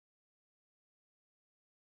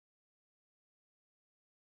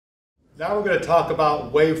Now we're going to talk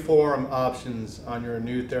about waveform options on your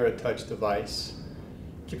new TheraTouch device.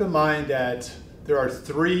 Keep in mind that there are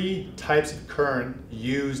three types of current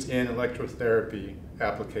used in electrotherapy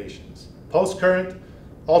applications: pulse current,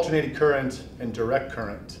 alternating current, and direct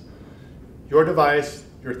current. Your device,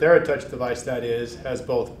 your TheraTouch device that is, has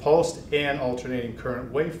both pulsed and alternating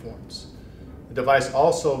current waveforms. The device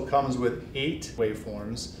also comes with 8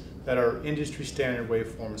 waveforms that are industry standard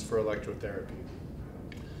waveforms for electrotherapy.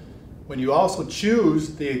 When you also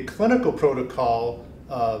choose the clinical protocol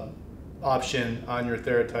option on your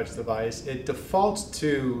TheraTouch device, it defaults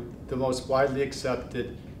to the most widely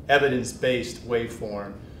accepted evidence-based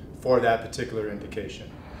waveform for that particular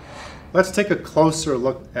indication. Let's take a closer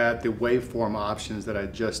look at the waveform options that I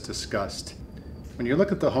just discussed. When you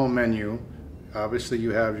look at the home menu, obviously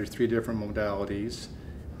you have your 3 different modalities.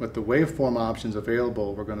 With the waveform options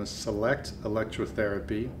available, we're going to select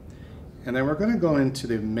electrotherapy, and then we're going to go into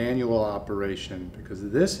the manual operation,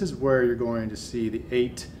 because this is where you're going to see the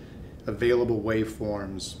 8 available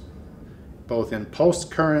waveforms, both in pulse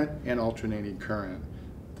current and alternating current.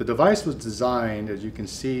 The device was designed, as you can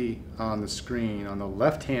see on the screen, on the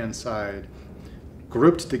left-hand side,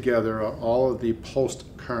 grouped together all of the pulsed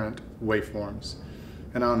current waveforms.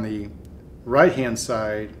 And on the right-hand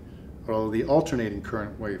side are all the alternating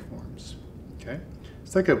current waveforms. Okay?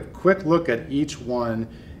 Let's take a quick look at each one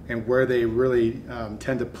and where they really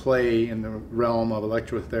tend to play in the realm of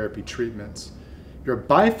electrotherapy treatments. Your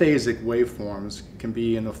biphasic waveforms can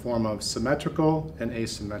be in the form of symmetrical and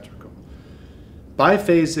asymmetrical.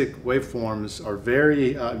 Biphasic waveforms are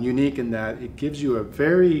very unique in that it gives you a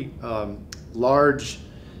very large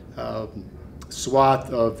swath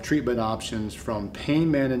of treatment options, from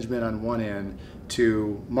pain management on one end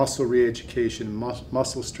to muscle re-education,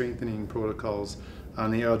 muscle strengthening protocols on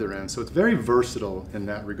the other end. So it's very versatile in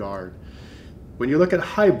that regard. When you look at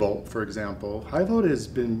high volt, for example, high volt has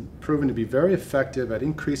been proven to be very effective at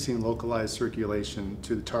increasing localized circulation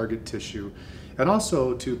to the target tissue and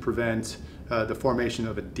also to prevent the formation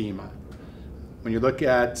of edema. When you look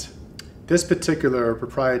at this particular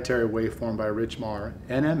proprietary waveform by Richmar,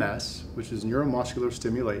 NMS, which is neuromuscular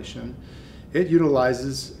stimulation, it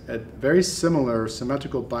utilizes a very similar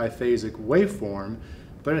symmetrical biphasic waveform,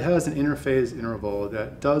 but it has an interphase interval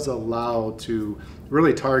that does allow to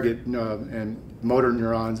really target and motor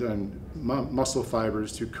neurons and muscle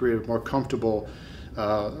fibers to create a more comfortable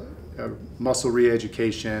muscle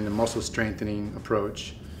re-education and muscle strengthening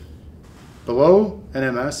approach. Below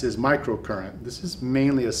NMS is microcurrent. This is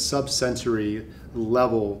mainly a subsensory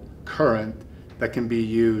level current that can be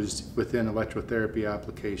used within electrotherapy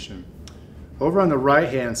application. Over on the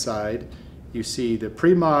right-hand side, you see the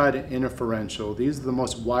pre-mod interferential. These are the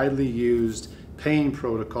most widely used pain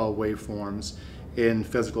protocol waveforms in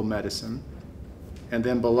physical medicine. And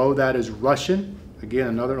then below that is Russian, again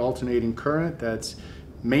another alternating current that's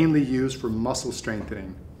mainly used for muscle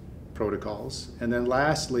strengthening protocols. And then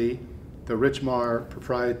lastly, the Richmar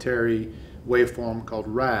proprietary waveform called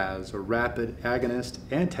RAAS, or Rapid Agonist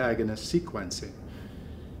Antagonist Sequencing.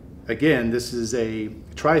 Again, this is a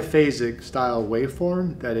triphasic style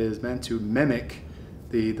waveform that is meant to mimic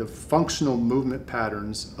the functional movement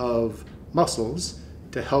patterns of muscles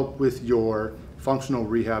to help with your functional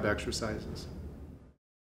rehab exercises.